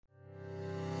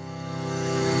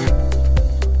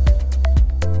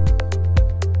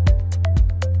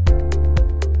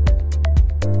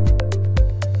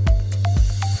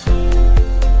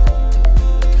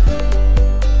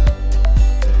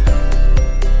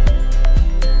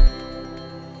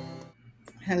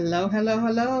Hello, hello,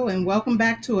 hello, and welcome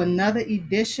back to another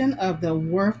edition of the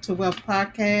Worth to Wealth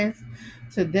podcast.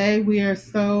 Today, we are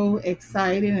so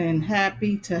excited and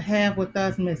happy to have with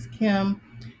us Miss Kim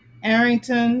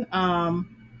Arrington.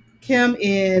 Kim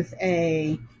is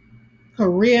a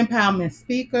career empowerment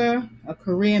speaker, a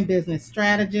Korean business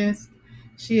strategist.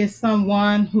 She is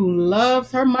someone who loves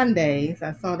her Mondays.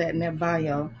 I saw that in their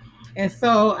bio. And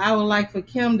so, I would like for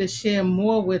Kim to share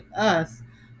more with us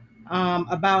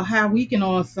about how we can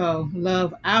also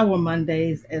love our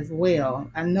Mondays as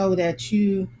well. I know that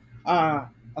you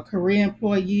are a career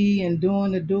employee and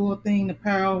doing the dual thing, the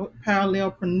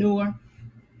parallelpreneur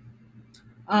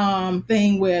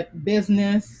thing with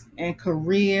business and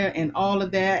career and all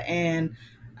of that. And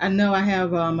I know I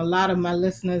have a lot of my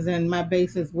listeners in my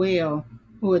base as well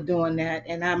who are doing that.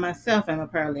 And I myself am a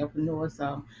parallelpreneur.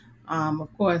 So,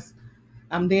 of course,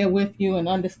 I'm there with you and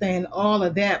understand all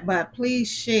of that. But please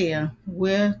share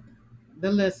with the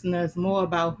listeners more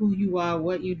about who you are,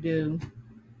 what you do,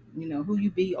 who you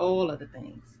be, all of the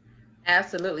things.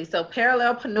 Absolutely. So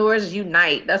parallelpreneurs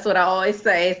unite. That's what I always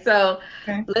say. So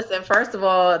Okay. listen, first of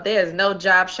all, there's no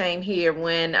job shame here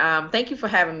when thank you for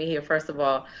having me here, first of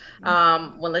all.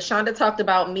 When LaShonda talked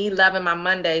about me loving my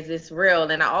Mondays, it's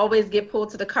real. And I always get pulled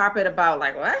to the carpet about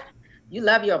like, what? You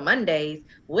love your Mondays.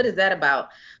 What is that about?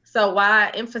 So why I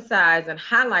emphasize and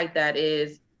highlight that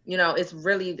is,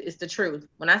 it's the truth.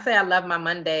 When I say I love my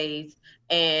Mondays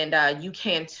and you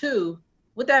can too,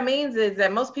 what that means is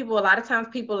that most people, a lot of times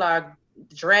people are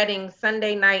dreading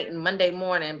Sunday night and Monday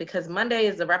morning because Monday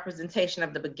is a representation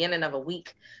of the beginning of a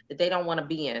week that they don't want to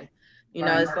be in.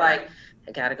 Right. It's like,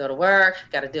 I got to go to work,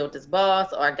 got to deal with this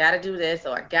boss, or I got to do this,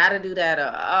 or I got to do that,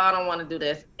 or oh, I don't want to do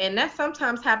this. And that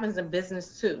sometimes happens in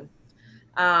business too.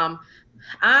 Um,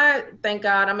 I thank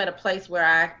God I'm at a place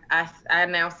where I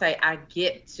now say I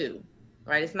get to,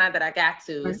 right? It's not that I got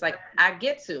to. Right. It's like I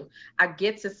get to. I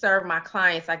get to serve my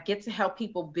clients. I get to help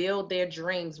people build their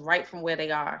dreams right from where they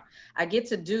are. I get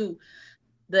to do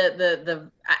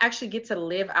the I actually get to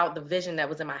live out the vision that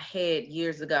was in my head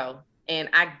years ago. And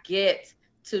I get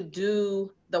to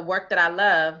do the work that I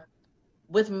love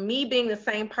with me being the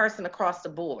same person across the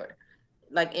board,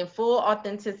 like in full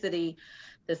authenticity,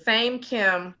 the same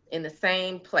Kim in the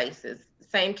same places,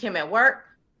 same Kim at work,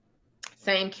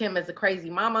 same Kim as a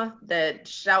crazy mama that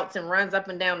shouts and runs up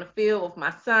and down the field with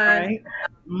my son. Right.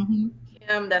 Mm-hmm.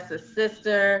 Kim, that's a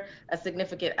sister, a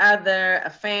significant other, a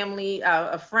family,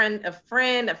 a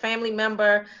family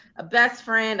member, a best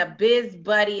friend, a biz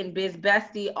buddy, and biz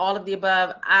bestie, all of the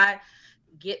above. I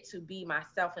get to be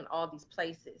myself in all these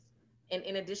places. And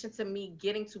in addition to me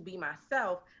getting to be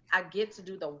myself, I get to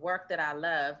do the work that I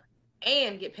love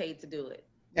and get paid to do it.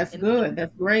 That's And good.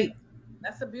 That's great.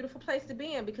 that's a beautiful place to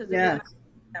be in because it was not Yes.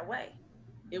 that way.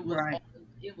 Right.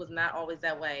 It was not always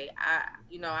that way.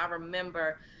 I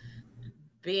remember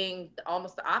being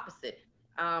almost the opposite.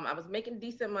 I was making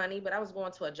decent money, but I was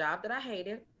going to a job that I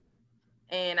hated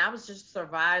and I was just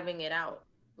surviving it out.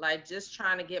 Like just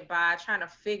trying to get by, trying to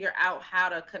figure out how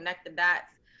to connect the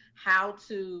dots, how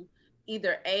to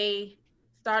either A,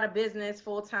 start a business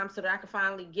full time so that I could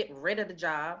finally get rid of the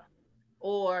job,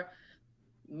 or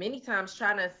many times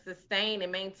trying to sustain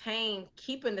and maintain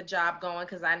keeping the job going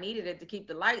because I needed it to keep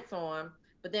the lights on.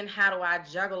 But then how do I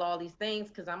juggle all these things?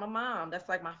 Because I'm a mom. That's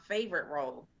like my favorite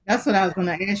role. That's what I was going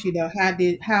to ask you though.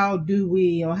 How do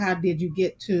we, or how did you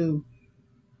get to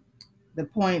the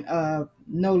point of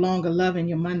no longer loving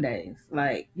your Mondays?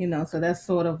 Like, so that's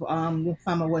sort of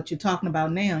some of what you're talking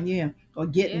about now. Yeah. Or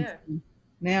getting Yeah. to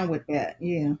now with that.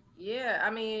 Yeah. Yeah, I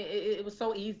mean, it was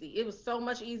so easy. It was so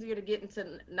much easier to get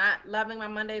into not loving my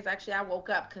Mondays. Actually, I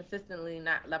woke up consistently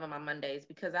not loving my Mondays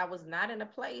because I was not in a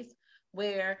place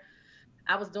where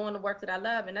I was doing the work that I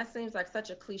love. And that seems like such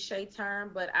a cliche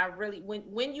term, but I really,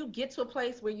 when you get to a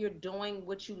place where you're doing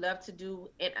what you love to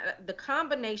do, and the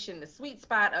combination, the sweet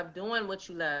spot of doing what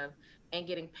you love and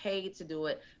getting paid to do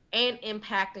it and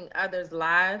impacting others'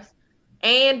 lives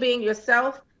and being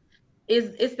yourself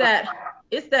is that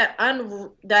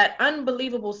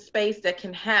unbelievable space that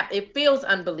can happen. It feels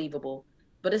unbelievable,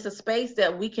 but it's a space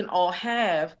that we can all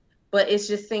have, but it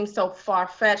just seems so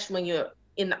far-fetched when you're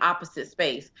in the opposite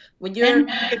space, when And you're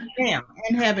have it now.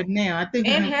 And have it now. I think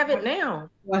it's and have it important now.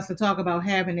 for us to talk about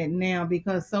having it now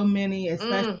because so many,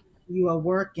 especially Mm, when you are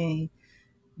working,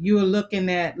 you are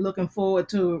looking forward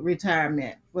to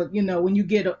retirement. But when you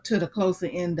get up to the closer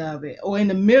end of it or in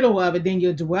the middle of it, then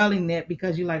you're dwelling that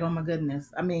because you're like, oh my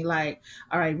goodness. I mean, like,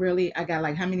 all right, really, I got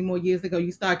like how many more years to go?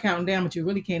 You start counting down, but you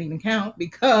really can't even count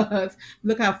because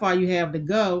look how far you have to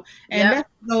go. And yep. that's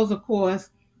those, of course,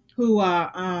 who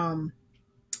are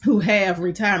who have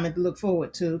retirement to look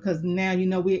forward to, because now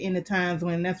we're in the times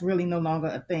when that's really no longer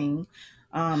a thing,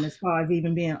 as far as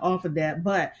even being offered that.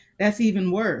 But that's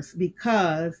even worse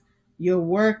because you're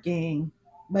working,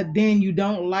 but then you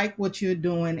don't like what you're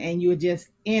doing and you're just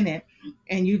in it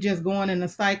and you just going in a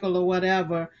cycle or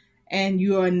whatever, and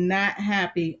you are not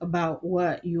happy about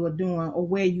what you are doing or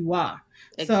where you are.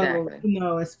 So,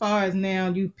 Exactly. as far as now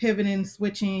you pivoting,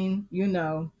 switching,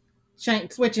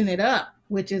 switching it up,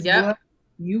 which is Yep. what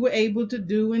you were able to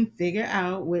do and figure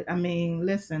out. With, I mean,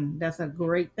 listen, that's a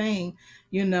great thing,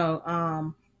 you know,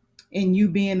 um, and you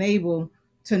being able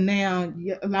to now,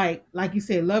 like you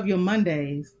said, love your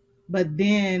Mondays, but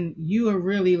then you are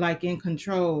really like in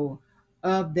control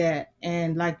of that,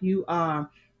 and like you are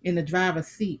in the driver's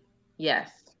seat, Yes.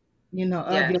 of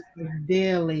Yes. your life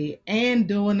daily, and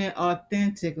doing it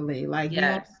authentically. Like you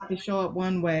don't Yes. have to show up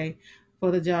one way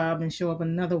for the job and show up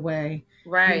another way,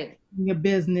 Right. in your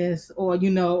business, or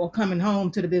or coming home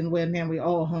to the business where now we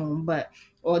all home, but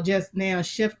or just now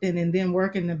shifting and then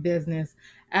working the business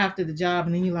after the job,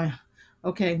 and then you're like,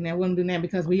 okay, now what am I doing now?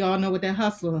 Because we all know what that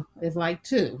hustle is like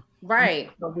too. Right.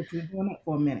 So what you're doing that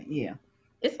for a minute, yeah.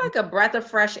 It's like a breath of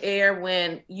fresh air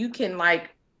when you can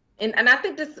like, and I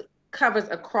think this covers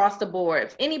across the board.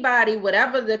 If anybody,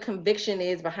 whatever the conviction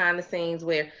is behind the scenes,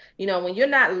 where, when you're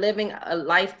not living a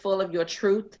life full of your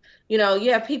truth, you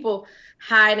have people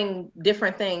hiding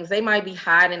different things. They might be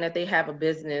hiding that they have a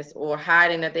business or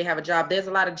hiding that they have a job. There's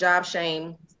a lot of job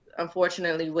shame,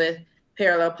 unfortunately, with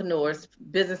parallelpreneurs,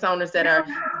 business owners that are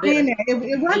Saying bit, that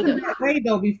it wasn't that way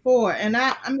though before, and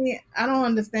I mean I don't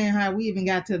understand how we even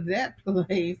got to that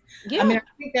place. I mean yeah, I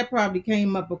think that probably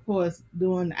came up, of course,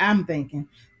 doing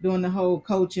the whole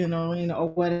coaching arena or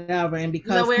whatever, and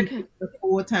because nowhere people can. were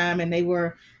full time and they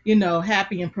were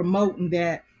happy and promoting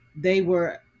that they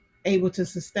were able to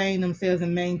sustain themselves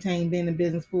and maintain being in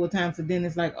business full time. So then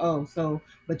it's like, oh, so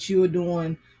but you're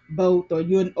doing both, or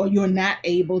you're not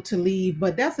able to leave,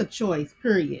 but that's a choice,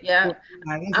 period. Yeah. For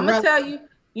like it's I'm gonna relevant. tell you,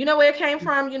 where it came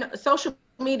from. Social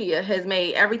media has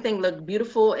made everything look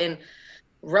beautiful and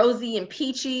rosy and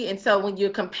peachy. And so when you're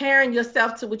comparing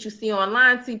yourself to what you see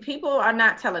online, see, people are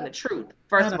not telling the truth.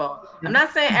 First of all, I'm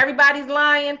not saying everybody's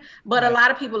lying, but a Right.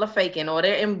 lot of people are faking or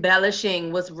they're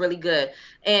embellishing what's really good.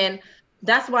 And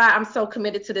that's why I'm so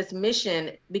committed to this mission,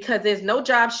 because there's no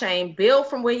job shame. Build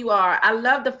from where you are. I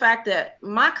love the fact that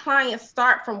my clients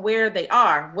start from where they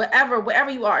are,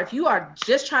 wherever you are. If you are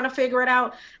just trying to figure it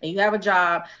out and you have a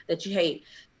job that you hate,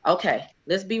 okay,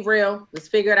 let's be real. Let's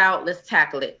figure it out. Let's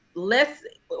tackle it.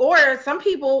 Or some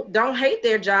people don't hate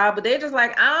their job, but they're just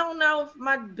like, I don't know if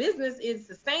my business is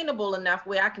sustainable enough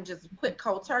where I can just quit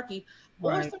cold turkey.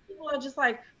 Or Right. some people are just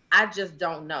like, I just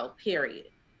don't know, period.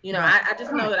 Right. I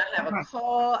just know Right. that I have a Right.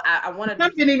 call. I want to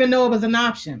Some do didn't even know it was an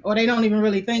option, or they don't even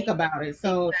really think about it.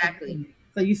 So exactly. again,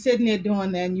 so you sitting there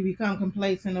doing that, and you become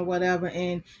complacent or whatever,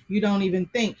 and you don't even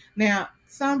think. Now,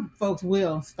 some folks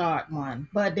will start one,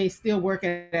 but they still work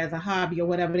it as a hobby or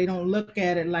whatever. They don't look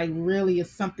at it like really it's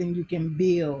something you can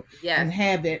build and Yes.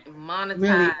 have it really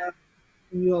Monetize.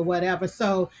 you or whatever.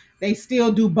 So they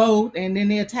still do both, and then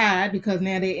they're tired because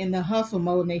now they're in the hustle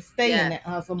mode and they stay in Yes. that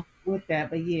hustle mode with that.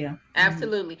 But yeah.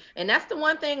 Absolutely. And that's the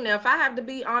one thing. Now, if I have to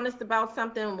be honest about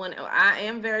something, when I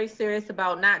am very serious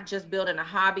about not just building a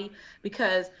hobby,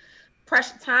 because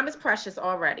precious time is precious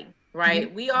already, Yeah.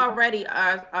 right? We already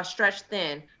are stretched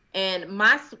thin. And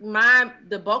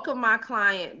the bulk of my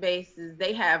client bases,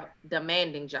 they have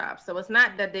demanding jobs. So it's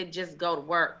not that they just go to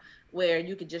work where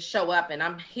you could just show up and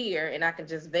I'm here and I can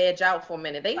just veg out for a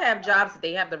minute. They have jobs that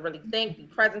they have to really think, be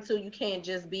present to. You can't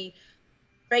just be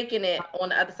faking it on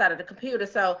the other side of the computer.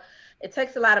 So it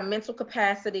takes a lot of mental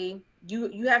capacity.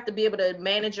 You have to be able to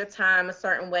manage your time a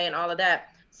certain way and all of that.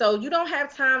 So you don't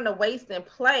have time to waste and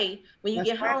play when you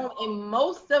That's get right. home. And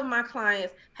most of my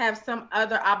clients have some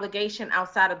other obligation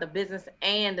outside of the business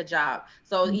and the job.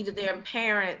 So either they're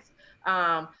parents,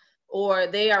 um, or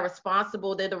they are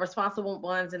responsible. They're the responsible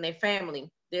ones in their family.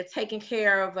 They're taking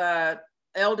care of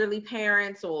elderly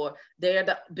parents, or they're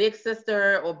the big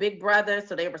sister or big brother,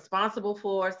 so they're responsible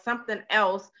for something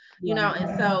else, Right.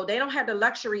 and so they don't have the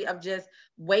luxury of just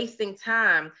wasting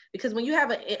time, because when you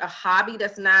have a hobby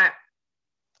that's not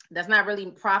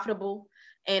really profitable,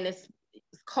 and it's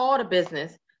called a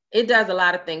business, it does a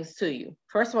lot of things to you.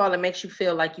 First of all, it makes you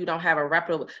feel like you don't have a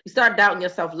reputable, you start doubting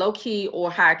yourself, low key or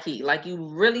high key, like you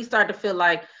really start to feel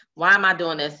like, why am I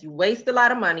doing this? You waste a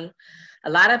lot of money, a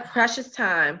lot of precious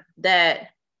time that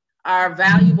are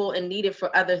valuable and needed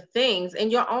for other things,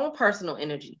 and your own personal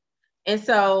energy. And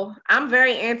so I'm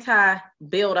very anti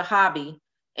build a hobby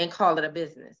and call it a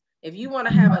business. If you want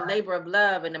to have a labor of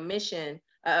love and a mission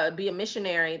be a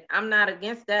missionary. I'm not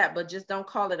against that, but just don't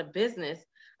call it a business.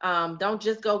 Don't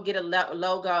just go get a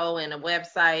logo and a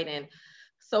website and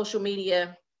social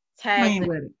media tags. Playing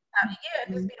with it.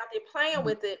 Yeah, just Mhm. be out there playing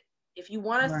with it. If you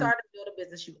want to Right. start and build a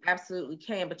business, you absolutely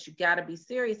can, but you got to be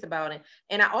serious about it.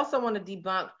 And I also want to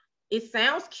debunk, it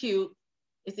sounds cute.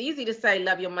 It's easy to say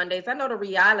love your Mondays. I know the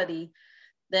reality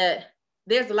that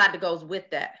there's a lot that goes with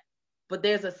that. But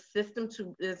there's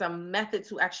a method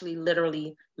to actually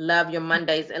literally love your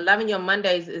Mondays. And loving your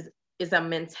Mondays is a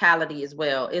mentality as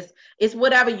well. It's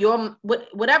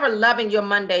whatever loving your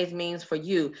Mondays means for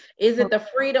you. Is it the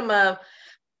freedom of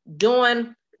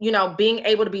doing, being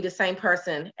able to be the same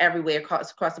person everywhere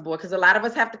across the board? Because a lot of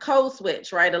us have to code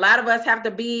switch, right? A lot of us have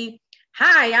to be,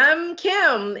 hi, I'm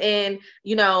Kim. And,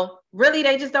 really,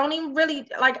 they just don't even really,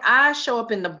 like, I show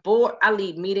up in the board, I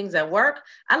lead meetings at work,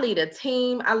 I lead a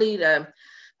team, I lead a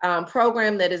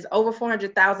program that is over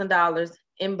 $400,000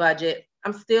 in budget.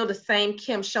 I'm still the same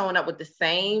Kim, showing up with the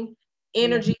same Yeah.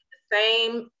 energy, the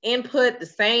same input, the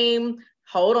same,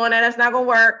 hold on, that's not going to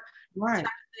work Right. type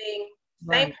of thing.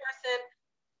 Same Right. person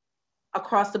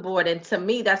across the board. And to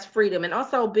me, that's freedom. And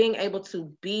also being able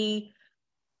to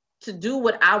do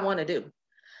what I want to do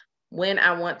when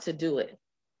I want to do it,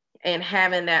 and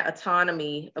having that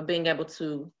autonomy of being able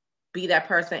to be that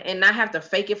person and not have to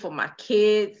fake it for my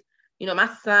kids. My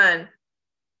son,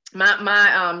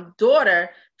 my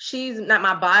daughter, she's not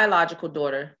my biological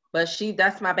daughter, but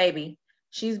that's my baby.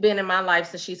 She's been in my life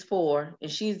since she's 4,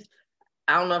 and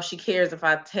I don't know if she cares if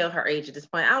I tell her age at this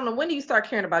point. I don't know. When do you start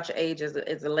caring about your age as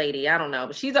a lady? I don't know.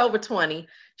 But she's over 20.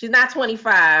 She's not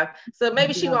 25. So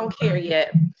maybe she Yeah. won't care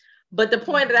yet. But the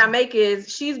point that I make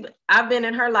is I've been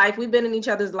in her life. We've been in each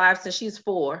other's lives since she's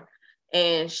 4,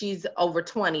 and she's over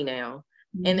 20 now.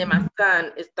 And then my Mhm.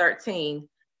 son is 13,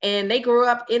 and they grew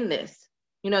up in this.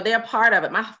 They're a part of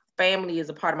it. My family is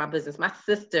a part of my business. My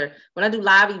sister, when I do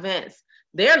live events,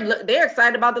 they're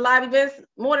excited about the live events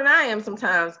more than I am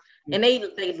sometimes, and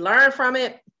they learn from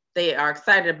it. They are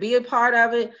excited to be a part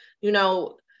of it.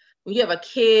 When you have a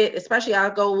kid, especially,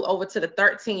 I'll go over to the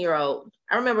 13-year-old.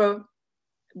 I remember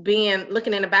being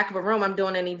looking in the back of a room. I'm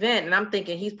doing an event, and I'm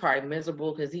thinking he's probably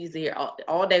miserable because he's here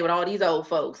all day with all these old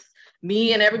folks,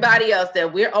 me and everybody else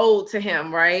that we're old to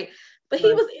him, right? But he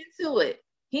Right. was into it.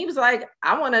 He was like,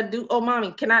 I want to do, oh,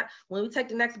 mommy, can I, when we take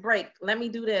the next break, let me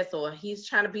do this. Or he's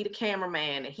trying to be the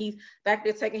cameraman, and he's back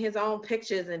there taking his own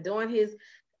pictures and doing his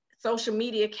social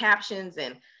media captions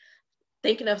and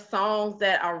thinking of songs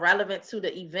that are relevant to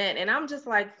the event. And I'm just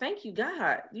like, thank you,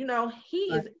 God. He Right.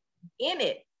 is in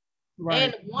it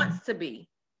Right. and wants to be.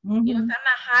 Mm-hmm. I'm not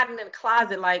hiding in the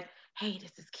closet like, hey,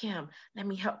 this is Kim. Let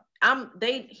me help.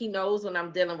 He knows when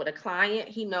I'm dealing with a client,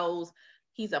 he knows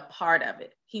he's a part of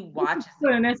it. He Which is watches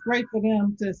good, and that's great for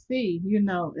them to see,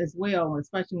 as well,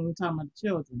 especially when we're talking about the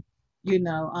children,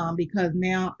 because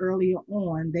now earlier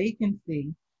on they can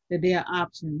see that there are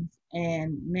options,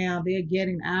 and now they're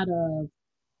getting out of.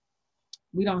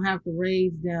 We don't have to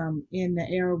raise them in the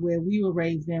era where we were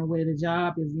raised in, where the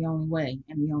job is the only way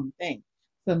and the only thing.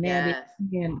 So it. now they're Yes.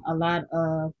 seeing a lot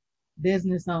of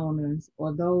business owners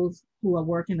or those who are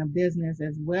working a business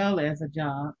as well as a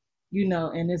job,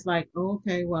 and it's like,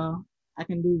 okay, well, I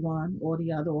can do one or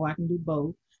the other, or I can do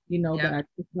both, but Yep. I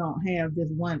just don't have this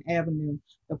one avenue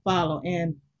to follow.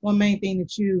 And one main thing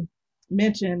that you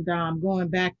mentioned, going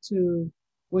back to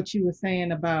what you were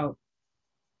saying about,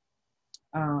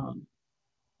 um,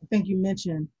 I think you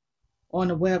mentioned on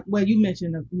the web. Well, you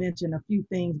mentioned a few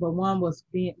things, but one was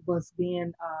being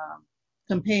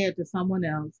compared to someone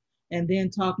else, and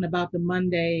then talking about the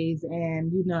Mondays,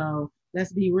 and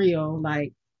let's be real,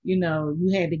 like you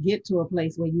had to get to a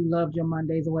place where you loved your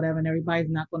Mondays or whatever, and everybody's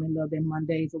not going to love their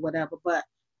Mondays or whatever. But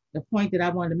the point that I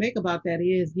wanted to make about that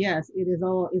is, yes,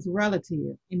 it's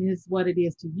relative, and it's what it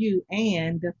is to you,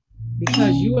 and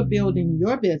because you are building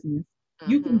your business,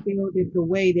 you can Mm-hmm. build it the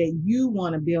way that you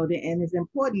want to build it. And it's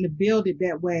important to build it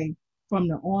that way from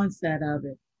the onset of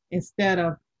it, instead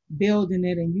of building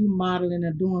it and you modeling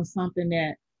or doing something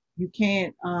that you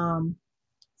can't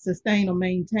sustain or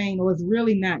maintain, or it's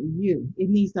really not you.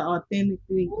 It needs to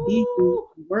authentically be you, Ooh,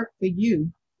 work for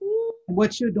you, ooh. and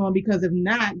what you're doing. Because if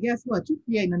not, guess what? You're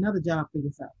creating another job for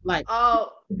yourself. Like,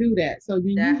 Oh, do that. So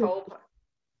then that you whole part.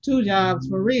 two jobs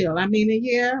for real. I mean,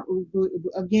 yeah,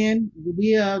 again,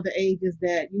 we are the ages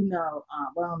that, well, I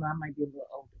don't know, I might be a little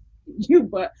older than you,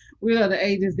 but we are the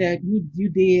ages that you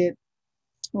did,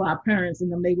 well, our parents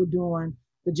and them, they were doing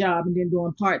the job and then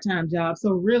doing part-time jobs.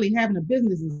 So really having a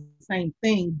business is the same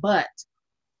thing, but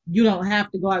you don't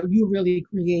have to go out. You really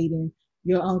creating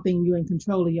your own thing. You're in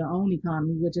control of your own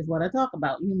economy, which is what I talk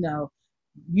about,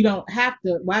 You don't have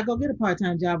to. Why go get a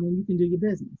part-time job when you can do your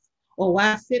business? Or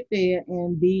why sit there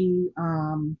and be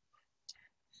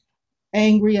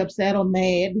angry, upset, or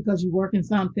mad because you're working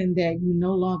something that you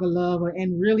no longer love or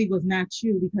and really was not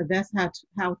you, because that's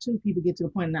how two people get to the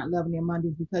point of not loving their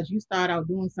Mondays, because you start out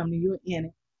doing something, you're in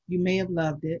it, you may have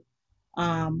loved it,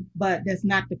 but that's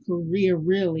not the career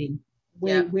really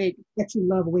Yep. where that you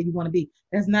love or where you want to be.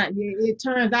 That's not. It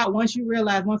turns out once you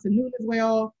realize, once the newness wear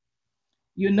off,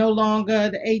 you're no longer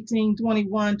the 18,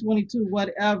 21, 22,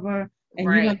 whatever, and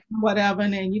you Right. done whatever,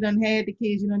 and then you done had the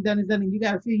kids, you done this, done, and you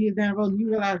got a few years down the road, and you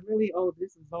realize really, oh,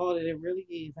 this is all that it really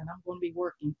is, and I'm going to be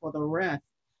working for the rest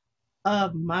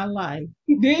of my life.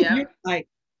 Then you're Yep. like,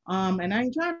 and I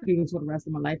ain't trying to do this for the rest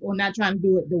of my life, or not trying to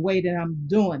do it the way that I'm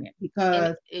doing it, And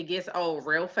because it gets old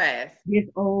real fast. get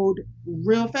old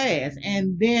real fast.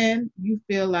 And then you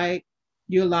feel like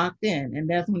you're locked in. And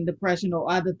that's when depression or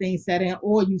other things set in,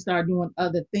 or you start doing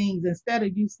other things instead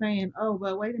of you saying, oh,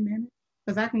 well, wait a minute.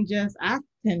 Because I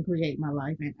can create my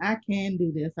life and I can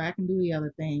do this, I can do the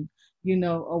other thing,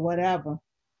 or whatever.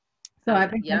 So I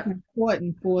think that's Yep.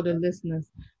 important for the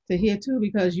listeners to hear too,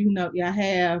 because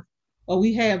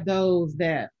we have those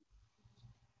that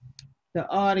the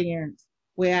audience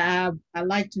where I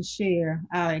like to share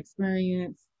our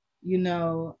experience, you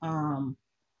know, um,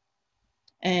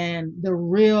 and the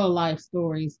real life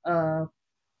stories of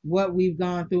what we've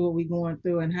gone through, what we're going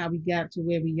through, and how we got to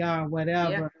where we are, Yep.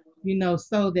 whatever,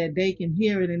 so that they can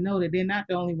hear it and know that they're not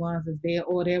the only ones that's there,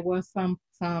 or there was some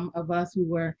of us who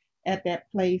were at that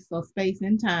place or space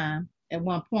in time at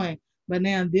one point. But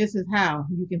now this is how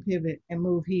you can pivot and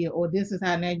move here, or this is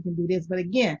how now you can do this. But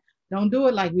again, don't do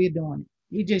it like we're doing it.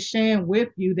 We're just sharing with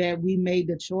you that we made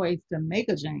the choice to make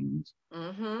a change.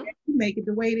 Mm-hmm. Make it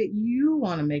the way that you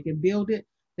want to make it. Build it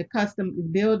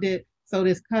so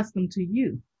it's custom to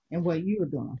you and what you're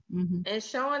doing. And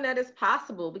showing that it's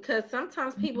possible, because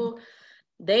sometimes Hmm. people,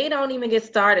 they don't even get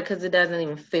started because it doesn't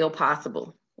even feel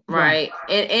possible. Right.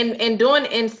 Right. And doing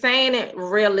and saying it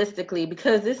realistically,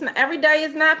 because it's not, every day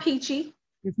is not peachy.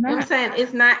 It's You know what I'm not saying?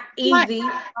 It's not like easy.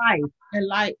 life. And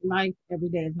life every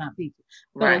day is not peachy.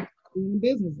 So Right. in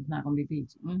business is not going to be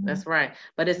peachy. That's right.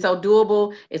 But it's so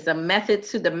doable. It's a method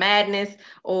to the madness,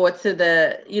 or to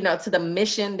the, to the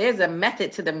mission. There's a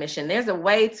method to the mission. There's a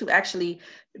way to actually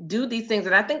do these things.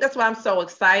 And I think that's why I'm so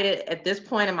excited at this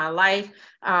point in my life.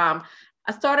 I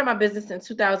started my business in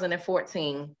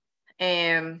 2014.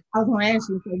 And I was going to ask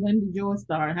you, so when did yours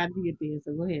start? How did you get there?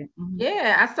 So go ahead.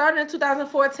 yeah, I started in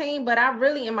 2014, but I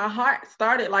really, in my heart,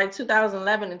 started like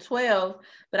 2011 and 12,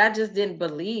 but I just didn't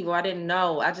believe, or I didn't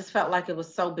know. I just felt like it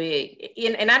was so big.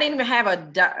 And I didn't even have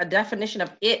a definition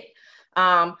of it.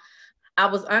 Um, I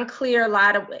was unclear a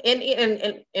lot of,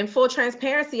 in full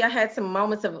transparency, I had some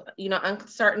moments of,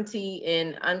 uncertainty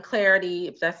and unclarity,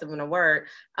 if that's even a word,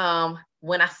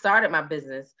 when I started my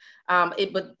business.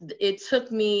 But it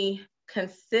took me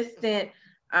consistent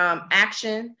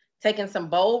action, taking some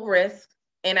bold risks,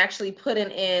 and actually putting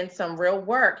in some real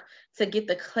work to get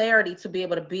the clarity to be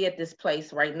able to be at this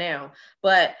place right now.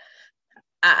 But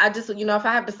I just, if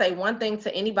I have to say one thing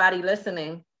to anybody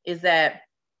listening, is that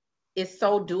it's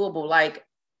so doable. Like,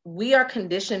 we are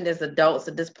conditioned as adults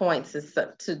at this point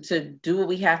to do what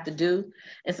we have to do,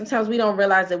 and sometimes we don't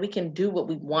realize that we can do what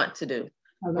we want to do.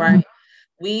 Hello. Right?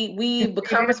 We Say become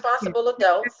that again. responsible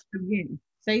adults. Again.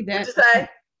 Say Would that. you say?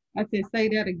 I said, say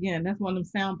that again. That's one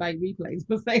of them soundbite replays.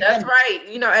 But say That's that.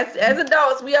 right. As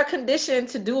adults, we are conditioned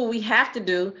to do what we have to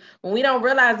do, when we don't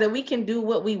realize that we can do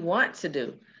what we want to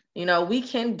do. We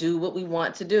can do what we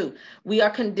want to do. We are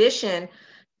conditioned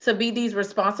to be these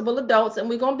responsible adults, and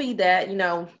we're going to be that.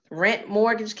 Rent,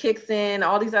 mortgage kicks in,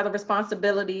 all these other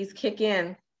responsibilities kick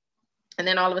in. And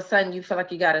then all of a sudden you feel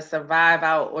like you got to survive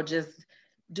out, or just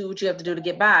do what you have to do to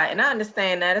get by. And I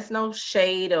understand that it's no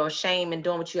shade or shame in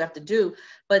doing what you have to do,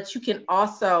 but you can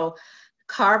also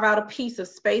carve out a piece of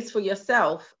space for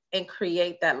yourself and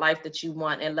create that life that you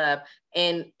want and love.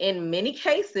 And in many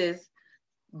cases,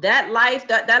 that life,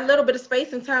 that little bit of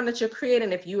space and time that you're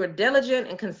creating, if you are diligent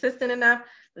and consistent enough,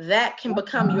 that can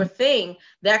become your thing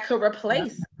that could Yeah.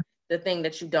 replace the thing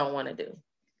that you don't want to do.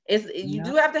 You Yeah.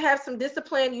 do have to have some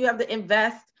discipline. You have to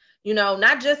invest,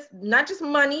 not just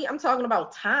money. I'm talking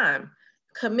about time,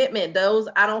 commitment. Those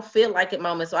I don't feel like at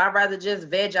moments. So I'd rather just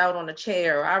veg out on a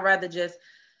chair, or I'd rather just,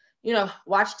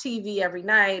 watch TV every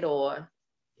night, or,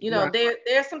 Right.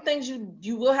 there's some things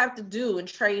you will have to do and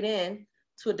trade in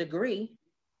to a degree,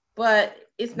 but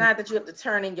it's not that you have to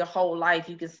turn in your whole life.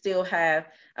 You can still have,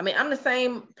 I mean, I'm the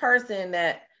same person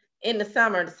that in the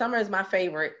summer is my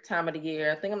favorite time of the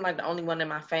year. I think I'm like the only one in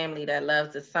my family that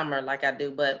loves the summer like I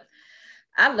do. But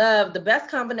I love the best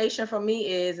combination for me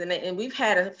is, and we've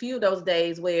had a few of those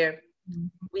days where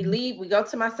we Mhm. leave, we go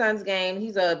to my son's game.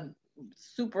 He's a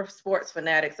super sports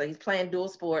fanatic, so he's playing dual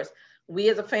sports. We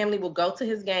as a family will go to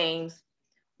his games.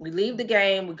 We leave the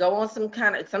game, we go on some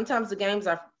kind of, sometimes the games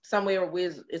are somewhere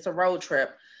with, it's a road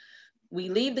trip. We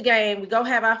leave the game, we go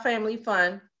have our family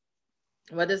fun,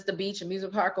 whether it's the beach,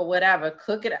 amusement park, or whatever.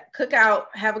 Cook out,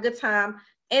 have a good time,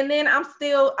 and then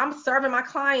I'm serving my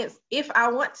clients if I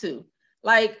want to.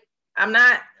 Like I'm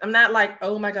not like,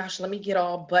 oh my gosh, let me get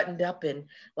all buttoned up and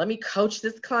let me coach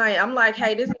this client. I'm like,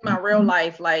 hey, this is my real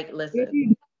life. Like,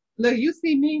 listen, Look, you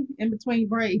see me in between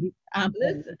braids. I'm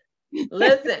listen,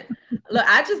 listen. Look,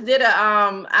 I had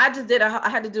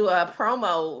to do a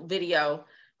promo video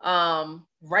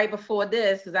right before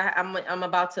this because I'm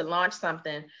about to launch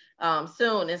something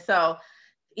soon, and so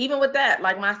even with that,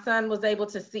 like my son was able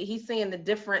to see, he's seeing the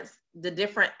different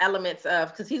elements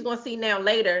of, because he's going to see now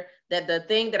later that the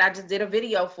thing that I just did a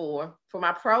video for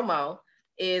my promo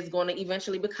is going to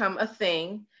eventually become a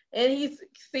thing. And he's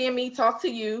seeing me talk to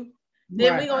you.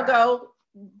 Then right. we're going to go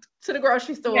to the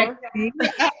grocery Yeah, store. see?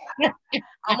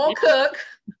 I'm going to cook.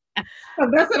 That's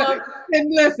I'm what going to,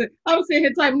 and listen, I'm sitting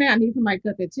here typing now. I need somebody to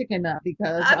cut that chicken up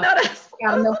because I know got that's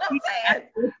enough what people I'm saying.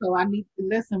 after, so I need to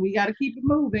listen. We got to keep it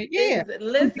moving. Yeah.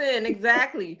 Listen,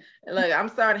 exactly. Look,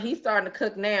 he's starting to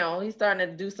cook now. He's starting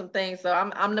to do some things. So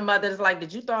I'm the mother that's like,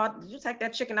 did you take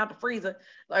that chicken out the freezer?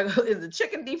 Like, is the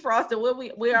chicken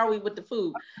defrosted? Where are we with the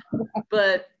food?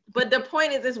 But the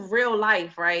point is, it's real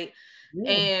life, right? Yeah.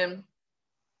 And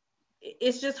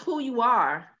it's just who you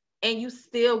are, and you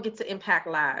still get to impact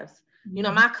lives. You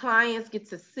know, Mhm. my clients get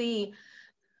to see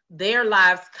their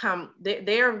lives come,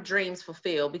 their dreams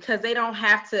fulfilled, because they don't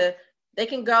have to, they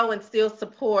can go and still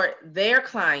support their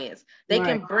clients. They Right.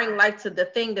 can bring life to the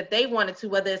thing that they wanted to,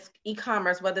 whether it's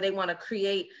e-commerce, whether they want to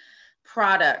create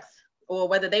products, or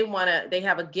whether they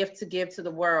have a gift to give to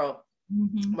the world,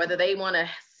 Hmm. whether they want to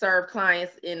serve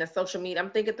clients in a social media.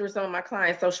 I'm thinking through some of my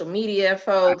clients, social media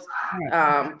folks,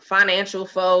 Right. financial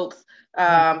folks.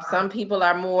 Right. Some people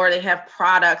are more, they have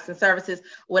products and services.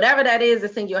 Whatever that is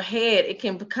that's in your head, it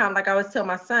can become, like I always tell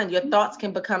my son, your thoughts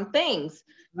can become things.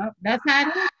 Well, that's how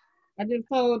it is. I just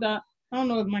told, I don't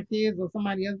know if my kids or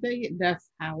somebody else, that's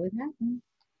how it happens.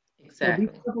 So be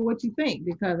Exactly. careful what you think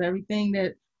because everything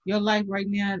that your life right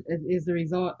now is the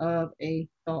result of a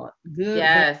thought,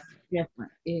 good, bad, Yes.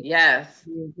 different. It Yes.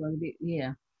 is what it is.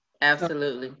 Yeah. So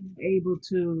Absolutely. able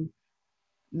to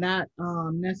not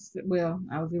necessarily, well,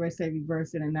 I was going to say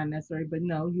reverse it and not necessarily, but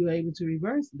no, you're able to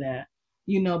reverse that,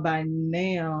 by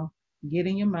now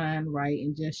getting your mind right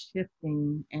and just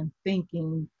shifting and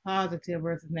thinking positive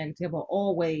versus negative, or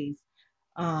always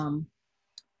um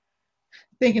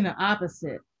thinking the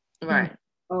opposite. Hmm, Right.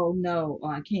 oh no,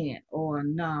 or I can't, or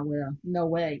nah, well, no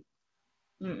way.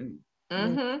 Mm-mm.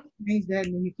 You Mm-hmm. change that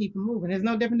and then you keep it moving. It's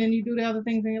no different than you do the other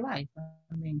things in your life. I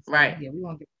mean, so yeah, Right. we won't get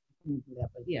into that, but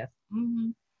yes. Mm-hmm.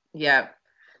 Yeah.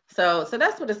 So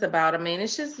that's what it's about. I mean,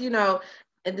 it's just, and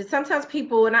then sometimes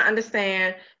people, and I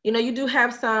understand, you do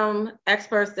have some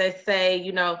experts that say,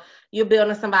 you're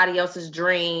building somebody else's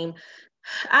dream.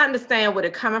 I understand where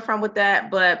they're coming from with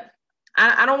that, but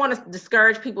I don't want to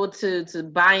discourage people to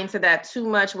buy into that too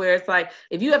much, where it's like,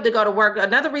 if you have to go to work,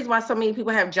 another reason why so many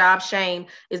people have job shame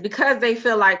is because they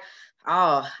feel like,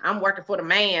 oh, I'm working for the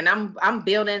man. I'm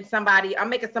building somebody, I'm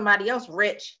making somebody else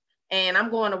rich, and I'm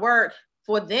going to work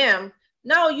for them.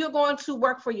 No, you're going to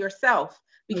work for yourself,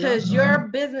 Hello. because your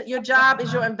business, your job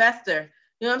is your investor.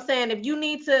 You know what I'm saying? If you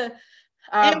need to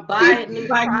And buy please a new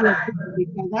buy you a product, book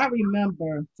because I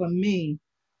remember for me,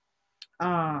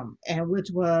 and which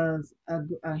was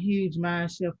a huge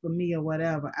mind shift for me or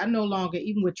whatever. I no longer,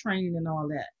 even with training and all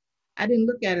that, I didn't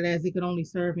look at it as it could only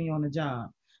serve me on a job.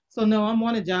 So no, I'm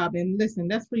on a job, and listen,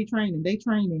 that's free training. They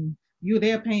training you,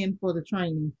 they're paying for the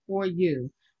training for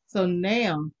you. So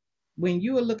now, when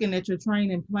you are looking at your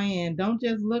training plan, don't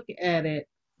just look at it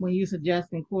when you're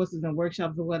suggesting courses and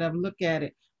workshops or whatever. Look at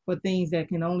it for things that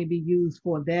can only be used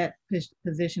for that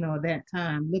position or that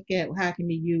time. Look at how it can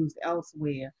be used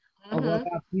elsewhere, or what mm-hmm,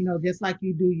 about, just like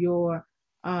you do your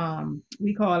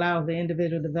we call ours the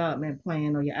individual development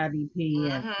plan or your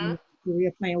IDP, and mm-hmm,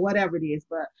 career plan, whatever it is.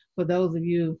 But for those of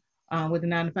you with the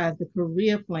 9 to 5, the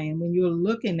career plan, when you're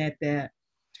looking at that,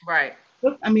 right.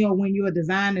 look, I mean, or when you're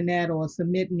designing that or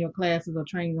submitting your classes or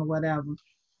training or whatever,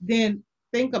 then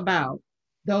think about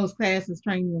those classes,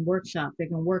 training, and workshops that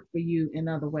can work for you in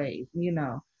other ways. And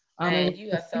when Man,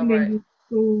 you you're are so sending right. you to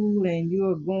school and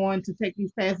you're going to take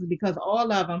these classes, because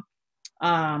all of them,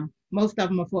 most of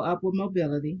them are for upward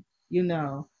mobility, you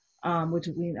know. which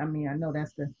I mean, I know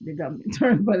that's the government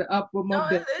term, but upward No,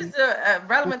 mobility. it's a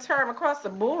relevant term across the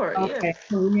board. Yeah. Okay,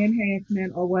 career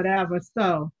enhancement or whatever.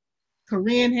 So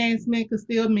career enhancement could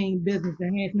still mean business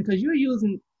enhancement because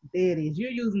there it is,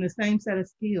 you're using the same set of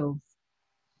skills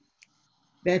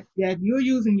that you're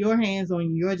using your hands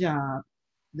on your job.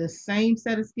 The same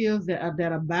set of skills that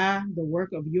are by the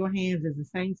work of your hands is the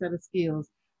same set of skills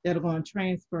that are going to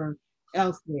transfer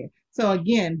elsewhere. So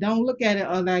again, don't look at it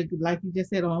like you just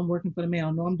said, oh, I'm working for the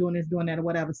mail. No, I'm doing this, doing that, or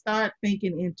whatever. Start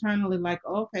thinking internally, like,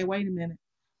 okay, wait a minute,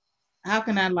 how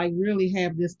can I like really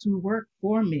have this to work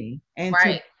for me and to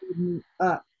Right. build me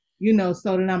up,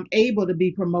 so that I'm able to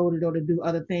be promoted or to do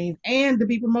other things and to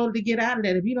be promoted to get out of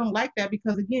that. If you don't like that,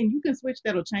 because again, you can switch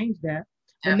that or change that.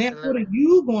 But now what Absolutely. are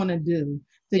you going to do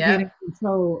to get in Yep.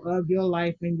 control of your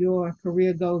life and your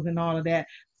career goals and all of that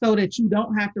so that you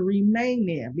don't have to remain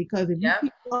there? Because if you Yep.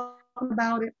 keep talking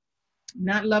about it,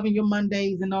 not loving your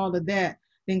Mondays and all of that,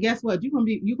 then guess what? You're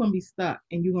gonna be stuck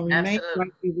and you're gonna remain Absolutely.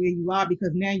 right there where you are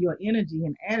because now your energy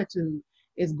and attitude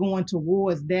is going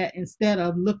towards that instead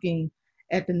of looking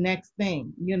at the next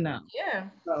thing. Yeah.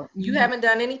 So You haven't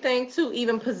done anything to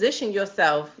even position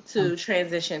yourself um, to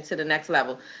transition to the next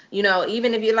level.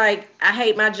 Even if you're like, I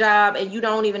hate my job and you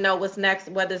don't even know what's next,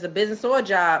 whether it's a business or a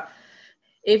job,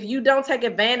 if you don't take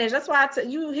advantage, that's why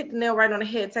you hit the nail right on the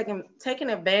head, taking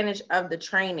advantage of the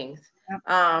trainings.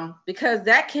 Because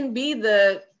that can be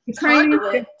the the training, the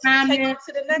conduit to take you assignment,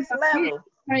 to the next level.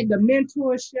 right, the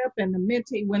mentorship and the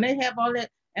mentee, when they have all that,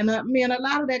 and man, a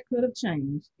lot of that could have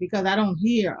changed because I don't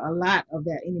hear a lot of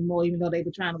that anymore, even though they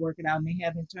were trying to work it out and they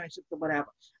have internships or whatever.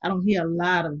 I don't hear a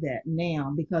lot of that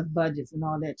now because budgets and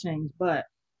all that changed. But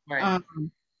Right.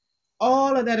 um,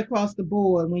 all of that across the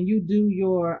board, when you do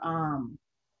your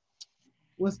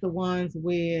what's the ones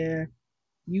where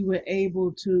you were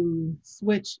able to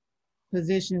switch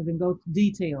positions and go to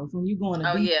details when you go into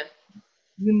Oh detail,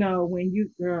 yeah. when you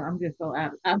girl, I'm just so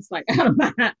out. I was like out of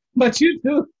my, but you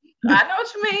do. I know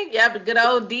what you mean. Yeah, the good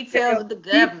old details of the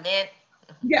government.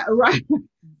 Yeah, right.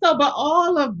 So, but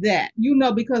all of that,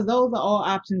 because those are all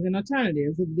options and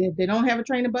alternatives. If they don't have a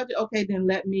training budget, okay, then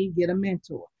let me get a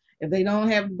mentor. If they don't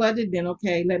have a budget, then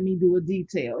okay, let me do a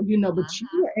detail. But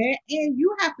Mhm. and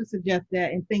you have to suggest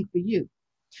that and think for you.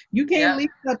 You can't Yep. leave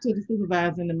it up to the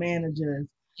supervisors and the managers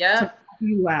to Yep. help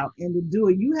you out and to do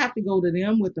it. You have to go to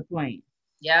them with the plan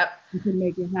Yep. to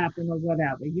make it happen or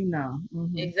whatever.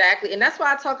 Exactly. And that's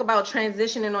why I talk about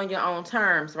transitioning on your own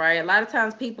terms, right? A lot of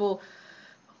times people,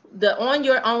 the on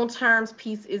your own terms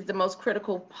piece is the most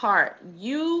critical part.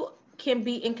 You can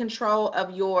be in control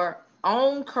of your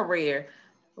own career,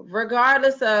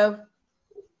 regardless of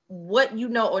what you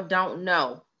know or don't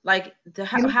know. Like,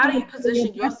 And how do you control your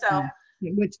position yourself?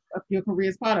 destiny, which your career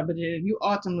is part of, but you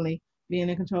ultimately being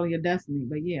in control of your destiny.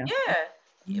 But yeah. Yeah.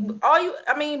 Mhm.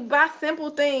 I mean, by simple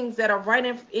things that are right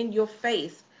in your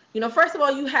face. First of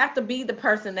all, you have to be the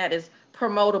person that is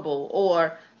promotable,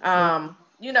 or,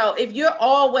 if you're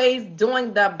always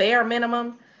doing the bare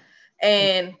minimum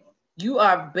and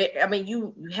I mean,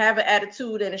 you have an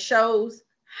attitude and it shows.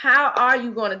 How are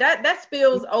you going to, that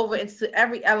spills over into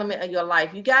every element of your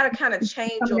life. You got to kind of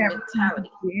change Some of your that mentality.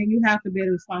 responsibility, and you have to bear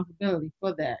the responsibility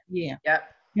for that. Yeah. Yep.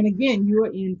 And again, you're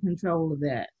in control of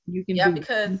that. You can Yep. do.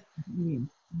 Because Yeah.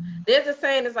 there's a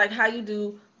saying, it's like how you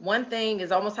do one thing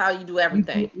is almost how you do You do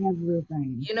everything.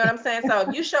 everything. You know what I'm saying? So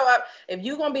if you show up, if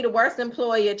you're gonna be the worst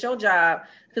employee at your job,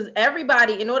 because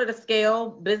everybody, in order to scale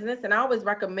business, and I always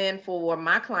recommend for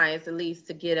my clients at least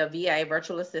to get a VA,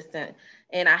 virtual assistant,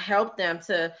 and I help them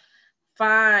to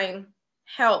find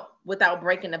help without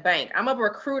breaking the bank. I'm a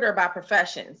recruiter by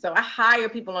profession, so I hire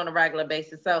people on a regular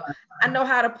basis. So I know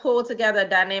how to pull together a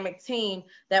dynamic team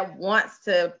that wants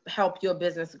to help your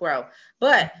business grow.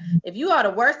 But if you are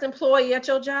the worst employee at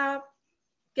your job,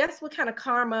 guess what kind of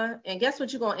karma, and guess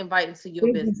what you're going to invite into your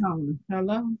Business business? owner.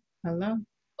 Hello. Hello.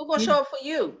 Who's going to Yeah. show up for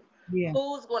you? Yeah.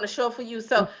 Who's going to show up for you?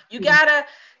 So you Yeah. got to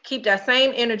keep that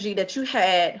same energy that you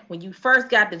had when you first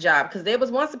got the job, because there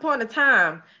was once upon a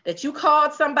time that you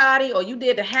called somebody or you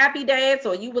did the happy dance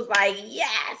or you was like,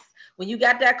 yes, when you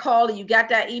got that call or you got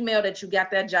that email that you got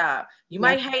that job. You Yeah.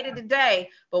 might hate it today,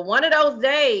 but one of those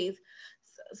days,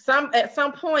 at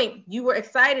some point you were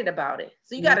excited about it.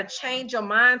 So you got Yeah. to change your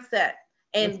mindset,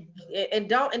 Yes. and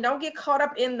don't get caught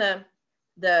up in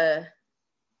the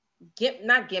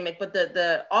not gimmick, but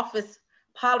the office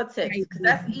politics, Right. because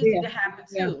that's easy Yeah. to happen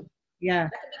Yeah. too. Yeah.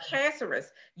 That can be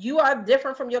cancerous. You are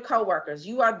different from your coworkers.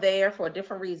 You are there for a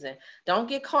different reason. Don't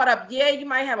get caught up. Yeah, you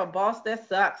might have a boss that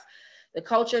sucks. The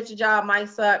culture at your job might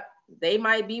suck. They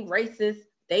might be racist.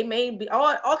 They may be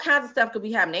all kinds of stuff could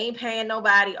be happening. They ain't paying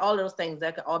nobody. All those things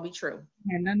that could all be true.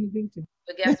 Had nothing to do with it.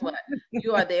 But guess what?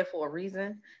 You are there for a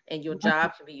reason, and your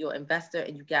job can be your investor.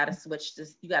 And you got to switch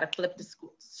this. You got to flip the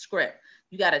script.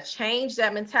 You got to change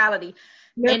that mentality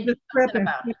Flip and do the script something and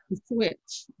about it. flip the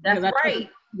switch. Because That's I know what right.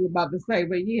 you're about to say,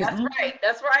 but yeah. That's right.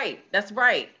 That's right. That's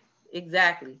right.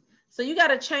 Exactly. So you got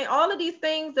to change all of these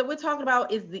things that we're talking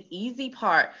about is the easy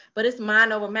part, but it's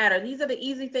mind over matter. These are the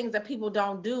easy things that people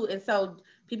don't do. And so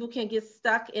people can get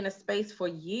stuck in a space for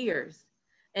years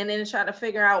and then try to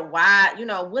figure out why,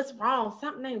 what's wrong?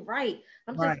 Something ain't right.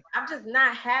 Right, I'm just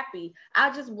not happy.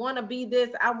 I just want to be this.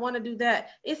 I want to do that.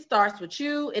 It starts with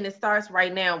you and it starts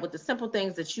right now with the simple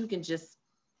things that you can just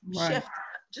right. shift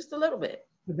just a little bit.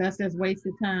 But that's just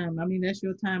wasted time. I mean, that's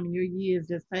your time and your years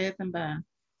just passing by.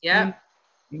 And Yep.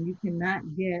 and you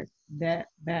cannot get that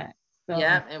back. So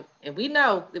Yeah, and we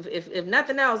know if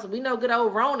nothing else, we know good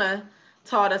old Rona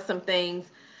taught us some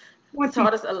things.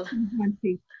 Taught us a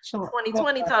 2020 short.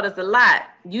 2020 taught us a lot.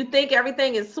 You think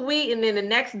everything is sweet, and then the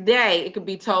next day it could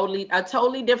be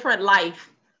totally different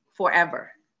life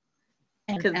forever.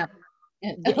 And Because ever.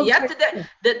 And yesterday,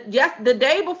 the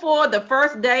day before the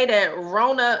first day that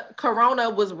Corona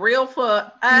was real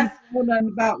for we us, know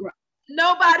nothing about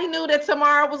nobody knew that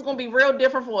tomorrow was gonna be real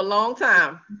different for a long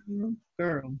time.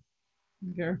 girl.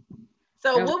 Girl.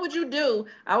 So That was, what would you do?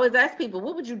 I always ask people,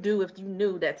 what would you do if you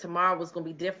knew that tomorrow was going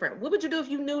to be different? What would you do if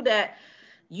you knew that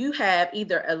you have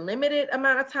either a limited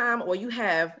amount of time or you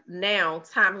have now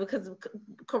time? Because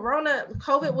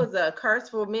COVID was a curse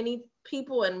for many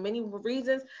people and many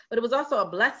reasons, but it was also a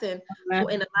blessing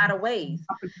for in a lot of ways.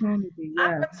 opportunity,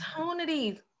 yes.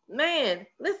 Opportunities, man.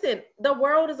 Listen, the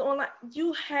world is online.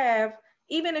 You have,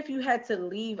 even if you had to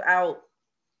leave out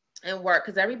and work,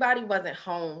 because everybody wasn't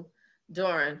home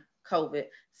during COVID.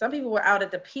 Some people were out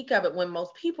at the peak of it when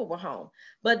most people were home.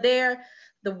 But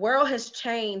the world has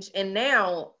changed, and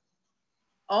now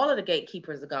all of the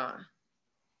gatekeepers are gone.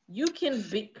 You can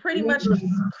be pretty much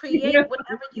create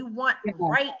whatever you want Yeah,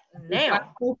 right it's wide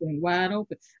now. open, wide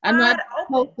open. I know I Wide did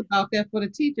a open. post about that for the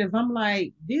teachers. I'm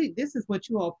like, "Dude, this is what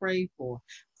you all prayed for.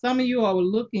 Some of you are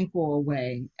looking for a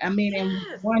way. I mean, and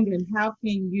Yes. wondering how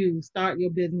can you start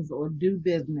your business or do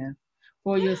business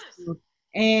for Yes. yourself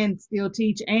and still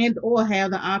teach and or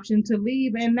have the option to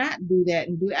leave and not do that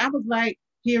and do it. I was like,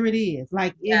 here it is.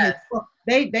 Like it has Yes.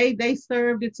 they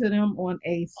served it to them on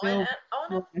a silver On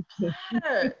platter. a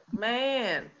platter,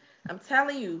 man. I'm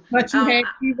telling you. But you Um, had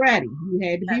to be ready. You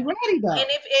had to be ready and though.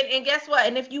 and guess what?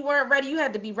 And if you weren't ready, you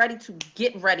had to be ready to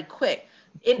get ready quick.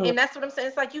 And So that's what I'm saying.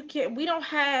 It's like you can't. We don't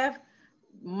have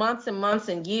months and months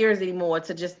and years anymore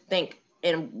to just think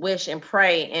and wish and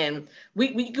pray. And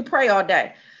we could pray all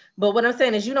day, but what I'm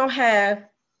saying is you don't have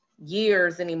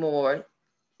years anymore.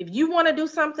 If you want to do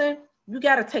something, you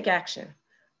got to take action.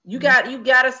 You got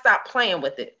to stop playing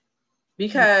with it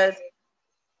because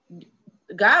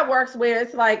God works where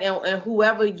it's like, and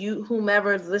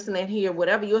whomever is listening here,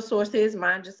 whatever your source is,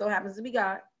 mine just so happens to be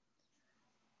God.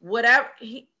 Whatever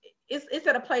it's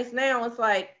at a place now. It's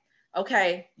like,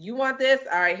 okay, you want this?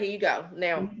 All right, here you go.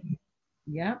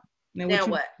 yeah. Now what Now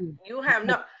you what? do? You have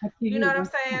Up no, to you know you. what I'm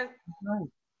That's saying? right.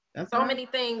 That's So right. many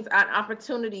things and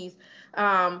opportunities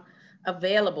um,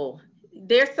 available.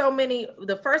 There's so many.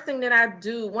 The first thing that I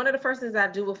do, one of the first things I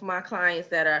do with my clients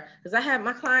that are, because I have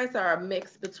my clients are a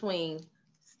mix between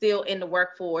still in the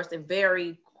workforce and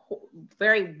very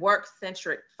work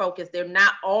centric focused. They're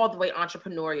not all the way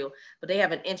entrepreneurial, but they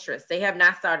have an interest. They have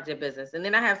not started their business. And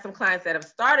then I have some clients that have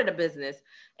started a business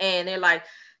and they're like,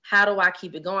 how do I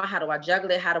keep it going? How do I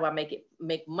juggle it? How do I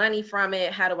make money from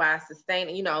it? How do I sustain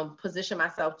it? Position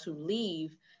myself to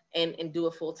leave and do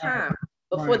it full Right. time.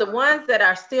 But for Right. the ones that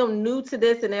are still new to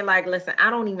this and they're like, listen, I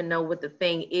don't even know what the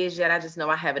thing is yet. I just know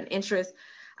I have an interest.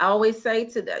 I always say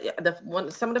to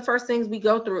some of the first things we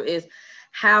go through is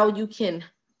how you can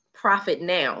profit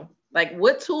now. Like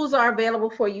what tools are available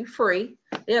for you free?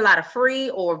 There are a lot of free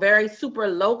or very super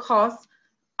low cost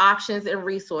options and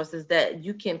resources that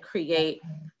you can create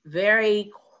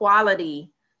very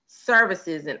quality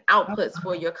services and outputs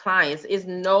for your clients. Is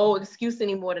no excuse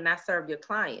anymore to not serve your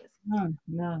clients. No,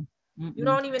 no. You Mm-mm.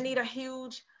 don't even need a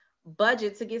huge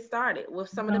budget to get started with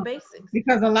some of the No. basics.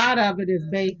 Because a lot of it is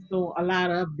based on a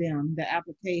lot of them, the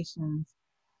applications,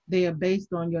 they are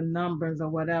based on your numbers or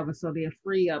whatever. So they're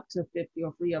free up to 50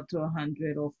 or free up to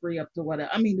 100 or free up to whatever.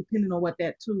 I mean, depending on what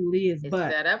that tool is, It's but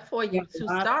set up for yeah, you to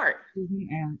a lot of start.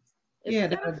 apps. It's Yeah,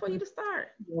 set up for you to start.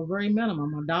 a very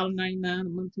minimum, $1.99 a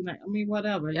month, 2.99. I mean,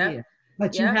 whatever, Yep. yeah.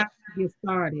 But you Yep. have to get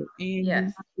started, and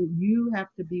Yes. you have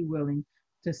to be willing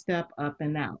to step up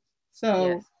and out.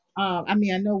 So, Yes. I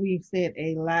mean, I know we've said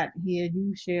a lot here.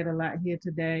 You shared a lot here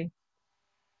today,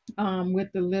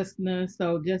 with the listeners.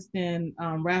 So, just in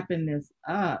wrapping this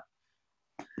up,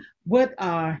 what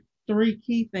are three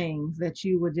key things that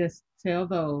you would just tell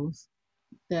those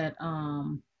that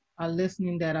are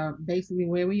listening that are basically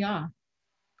where we are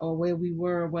or where we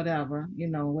were, or whatever,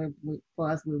 for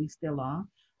us, where we still are,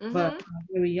 but Mm-hmm.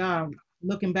 where we are,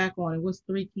 looking back on it, what's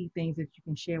three key things that you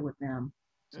can share with them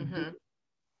to do? Mm-hmm.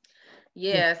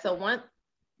 Yeah. Yeah. So one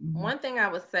Mhm. one thing I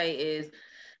would say is,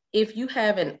 if you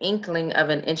have an inkling of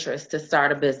an interest to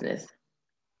start a business,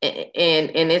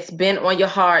 and it's been on your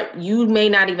heart, you may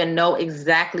not even know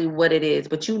exactly what it is,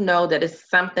 but you know that it's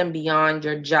something beyond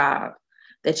your job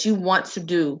that you want to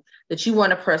do, that you want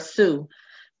to pursue.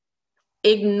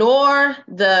 Ignore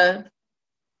the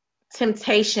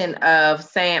temptation of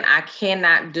saying I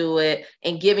cannot do it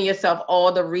and giving yourself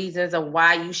all the reasons of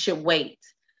why you should wait.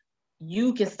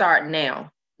 You can start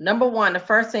now. Number one, the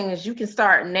first thing is you can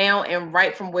start now and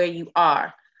right from where you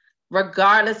are,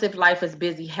 regardless if life is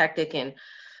busy, hectic, and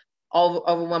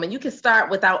overwhelming. You can start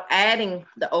without adding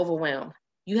the overwhelm.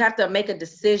 You have to make a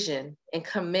decision and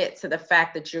commit to the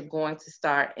fact that you're going to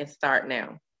start, and start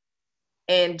now.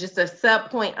 And just a sub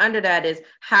point under that is,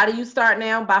 how do you start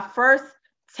now? By first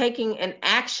taking an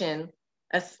action,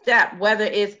 a step, whether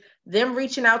it's them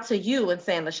reaching out to you and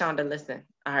saying, LaShonda, listen,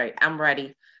 all right, I'm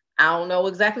ready. I don't know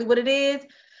exactly what it is,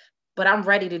 but I'm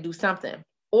ready to do something.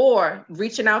 Or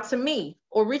reaching out to me,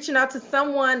 or reaching out to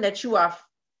someone that you are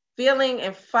feeling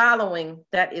and following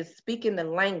that is speaking the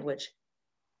language.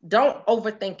 Don't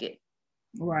overthink it.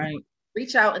 Right.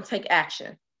 Reach out and take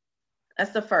action.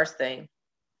 That's the first thing.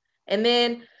 And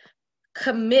then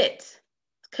commit.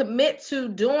 Commit to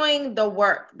doing the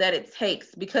work that it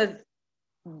takes, because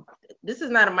this is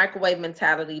not a microwave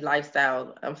mentality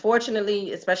lifestyle.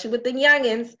 Unfortunately, especially with the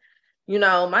youngins,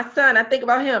 my son, I think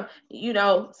about him,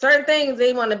 certain things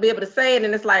they want to be able to say it,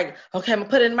 and it's like, okay, I'm gonna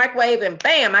put it in the microwave and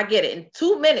bam, I get it. In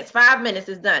 2 minutes, 5 minutes,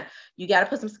 it's done. You got to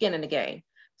put some skin in the game.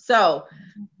 So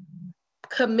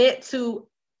commit to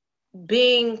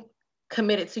being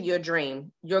committed to your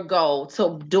dream, your goal,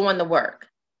 to doing the work.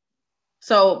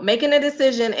 So making a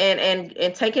decision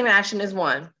and taking action is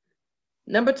one.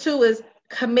 Number two is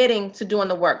committing to doing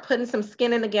the work, putting some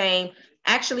skin in the game,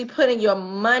 actually putting your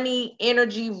money,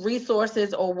 energy,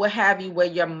 resources, or what have you, where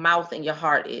your mouth and your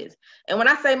heart is. And when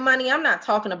I say money, I'm not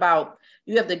talking about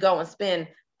you have to go and spend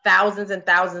thousands and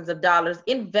thousands of dollars.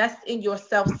 Invest in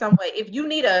yourself some way. If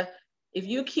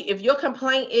your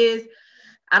complaint is,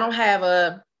 I don't have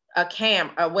a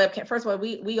webcam. First of all,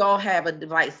 we all have a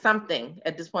device, something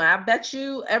at this point. I bet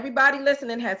you everybody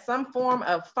listening has some form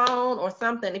of phone or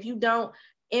something. If you don't,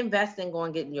 invest in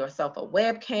going getting yourself a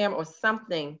webcam or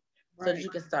something so that Right. you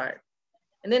can start.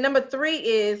 And then number three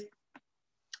is,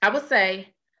 I would say,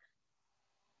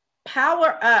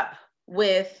 power up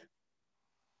with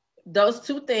those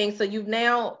two things. So you've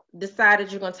now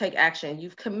decided you're going to take action.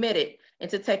 You've committed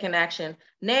into taking action.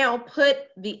 Now put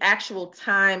the actual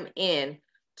time in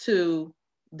to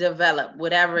develop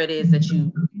whatever it is that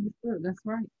you That's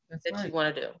right. That's right.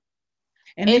 want to do.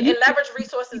 And then And you leverage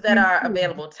resources that are too.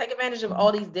 available. Take advantage of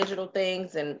all these digital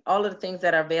things and all of the things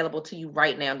that are available to you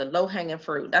right now, the low hanging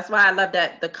fruit. That's why I love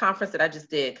that the conference that I just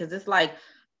did, because it's like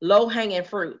low hanging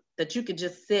fruit that you could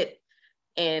just sit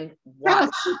and Tell us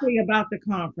watch. quickly about the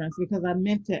conference because I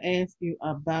meant to ask you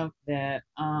about that.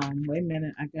 Wait a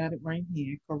minute, I got it right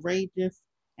here. Courageous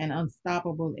and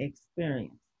unstoppable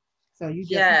experience. So you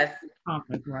just had Yes. the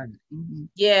conference, right? Hmm.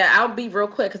 Yeah, I'll be real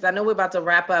quick because I know we're about to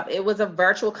wrap up. It was a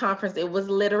virtual conference. It was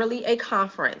literally a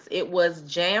conference. It was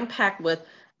jam packed with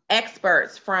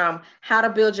experts from how to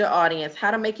build your audience,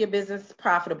 how to make your business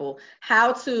profitable,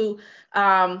 how to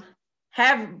um,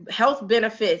 have health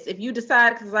benefits. If you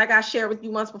decide, because like I shared with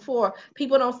you once before,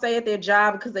 people don't stay at their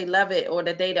job because they love it or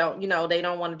that they don't, they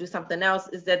don't want to do something else,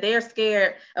 is that they're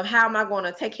scared of how am I going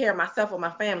to take care of myself or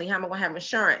my family? How am I going to have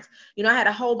insurance? I had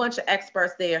a whole bunch of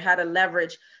experts there, how to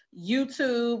leverage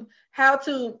YouTube, how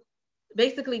to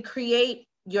basically create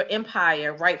your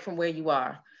empire right from where you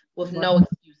are with Right. no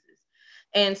excuses.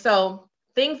 And so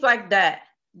things like that,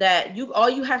 that you all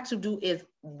you have to do is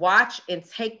watch and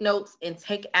take notes and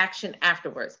take action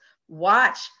afterwards.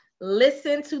 Watch,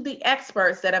 listen to the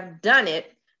experts that have done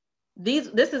it. This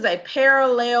is a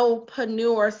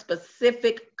parallelpreneur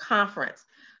specific conference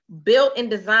built and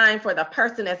designed for the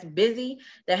person that's busy,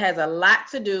 that has a lot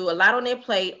to do, a lot on their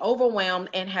plate, overwhelmed,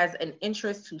 and has an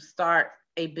interest to start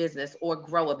a business or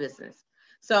grow a business.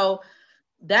 So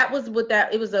that was what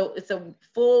that it's a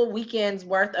full weekend's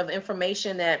worth of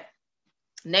information that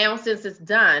now, since it's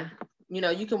done,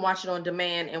 you can watch it on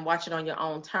demand and watch it on your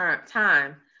own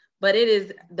time. But it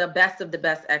is the best of the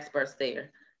best experts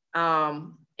there.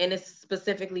 And it's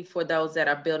specifically for those that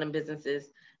are building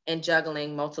businesses and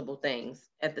juggling multiple things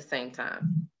at the same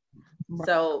time. Right.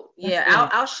 So That's yeah, good.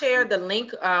 I'll share the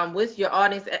link with your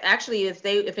audience. Actually,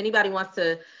 if anybody wants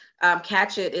to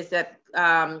catch it, it's at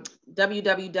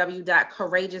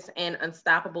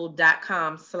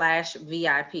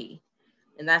www.courageousandunstoppable.com/VIP,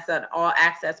 and that's an all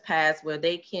access pass where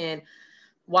they can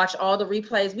watch all the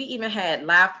replays. We even had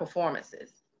live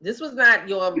performances. This is Spell not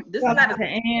a the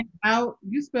and out.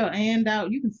 You spell and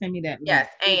out. You can send me that link. yes,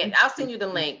 and I'll send you the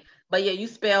link. But yeah, you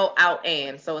spell out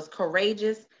and so it's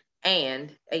courageous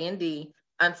and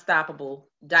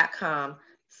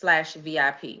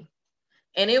unstoppable.com/VIP.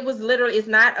 And it was literally, it's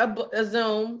not a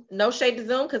Zoom, no shade to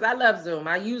Zoom, because I love Zoom.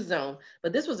 I use Zoom,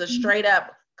 but this was a straight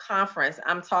up conference.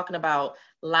 I'm talking about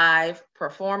live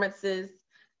performances.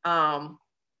 Um,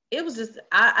 it was just,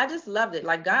 I just loved it.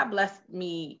 Like God blessed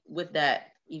me with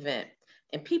that event.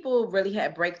 And people really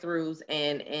had breakthroughs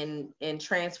and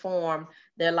transform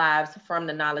their lives from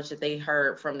the knowledge that they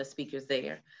heard from the speakers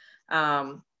there.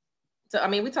 Um, so I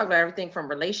mean, we talked about everything from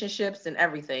relationships and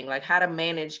everything, like how to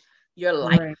manage your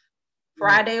life. Correct. Correct.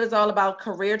 Friday was all about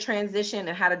career transition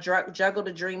and how to juggle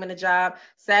the dream and the job.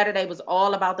 Saturday was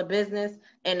all about the business.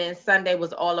 And then Sunday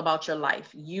was all about your life,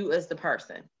 you as the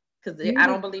person. Because I Yeah.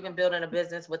 don't believe in building a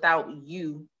business without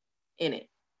you in it.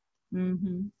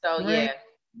 Mm-hmm. So, Great. yeah.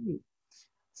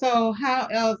 So how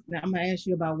else? Now, I'm gonna ask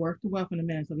you about work to wealth in a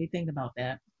minute. So we think about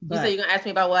that. You said But you're going to ask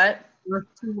me about what? work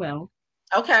to wealth,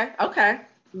 Okay. Okay.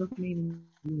 wealth meaning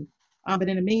you. But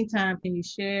in the meantime, can you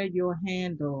share your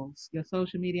handles, your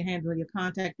social media handle, your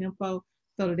contact info,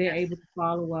 so that they're Yes. able to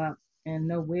follow up and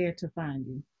know where to find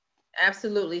you?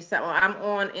 Absolutely. So I'm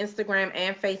on Instagram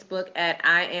and Facebook at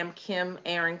I am Kim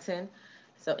Arrington.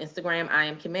 So Instagram, I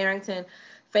am Kim Arrington.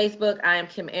 Facebook, I am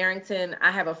Kim Arrington.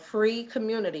 I have a free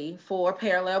community for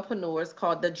parallelpreneurs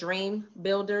called the Dream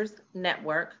Builders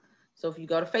Network. So if you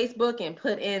go to Facebook and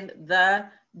put in the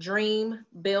Dream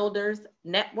Builders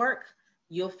Network,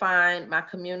 you'll find my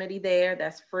community there.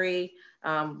 That's free.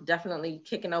 Definitely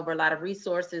kicking over a lot of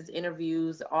resources,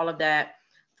 interviews, all of that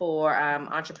for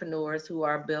entrepreneurs who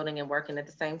are building and working at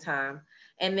the same time.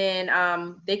 And then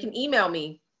they can email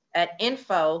me at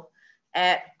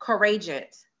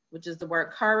info@couragent, which is the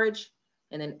word courage,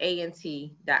 and then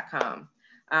ant.com.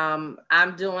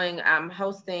 I'm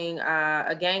hosting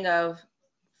a gang of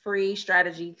free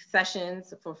strategy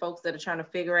sessions for folks that are trying to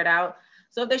figure it out.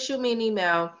 So if they shoot me an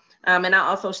email, and I'll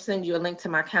also send you a link to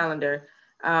my calendar,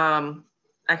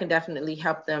 I can definitely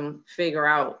help them figure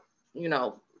out,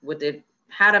 with it,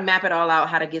 how to map it all out,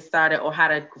 how to get started, or how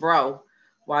to grow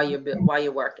while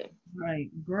you're working. Right.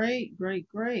 Great. Great.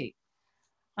 Great.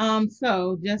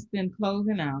 So just in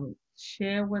closing out,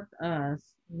 share with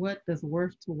us, what does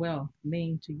worth to wealth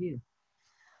mean to you?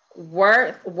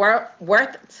 Worth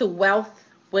to wealth.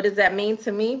 What does that mean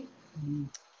to me? Mhm.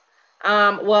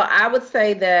 Well, I would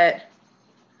say that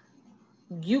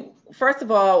you, first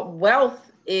of all,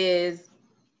 wealth is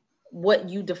what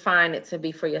you define it to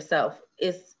be for yourself.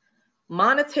 It's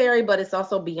monetary, but it's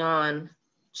also beyond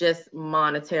just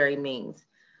monetary means.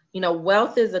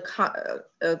 Wealth is a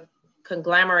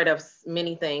conglomerate of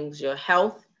many things: your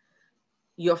health,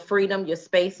 your freedom, your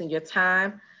space, and your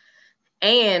time,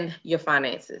 and your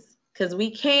finances. Because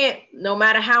we can't, no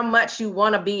matter how much you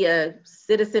want to be a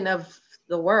citizen of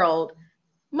the world,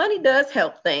 money does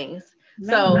help things.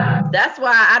 So Right. that's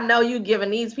why I know you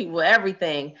giving these people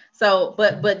everything. So,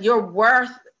 but your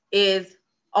worth is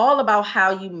all about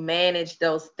how you manage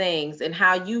those things and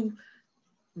how you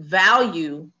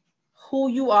value who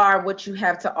you are, what you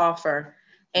have to offer,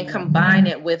 and Right. combine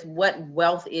it with what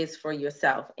wealth is for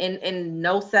yourself. And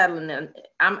no settling.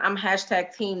 I'm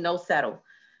hashtag team no settle.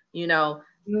 You know,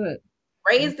 Good.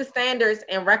 raise the standards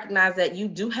and recognize that you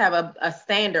do have a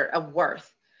standard of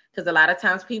worth. Because a lot of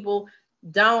times people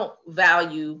don't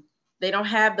value, they don't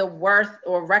have the worth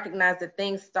or recognize that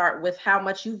things start with how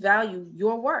much you value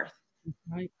your worth.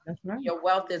 Right. That's right. Your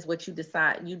wealth is what you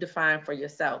define for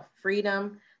yourself.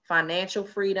 Freedom, financial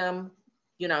freedom,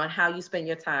 and how you spend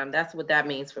your time. That's what that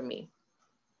means for me.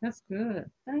 That's good.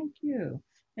 Thank you.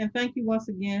 And thank you once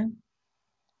again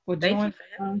for Thank you joining for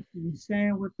having us and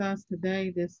sharing with us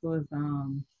today. This was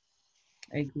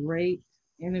a great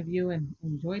interview and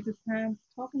enjoyed the time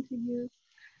talking to you.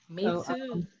 me. Me So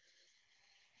too.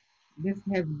 this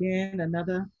has been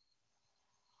another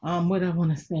what I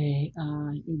want to say,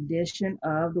 edition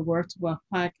of the Worth to Wealth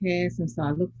podcast. And so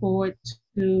I look forward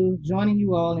to joining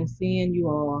you all and seeing you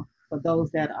all, for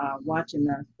those that are watching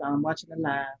us, watching the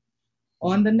live,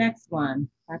 on the next one.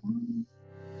 Bye bye.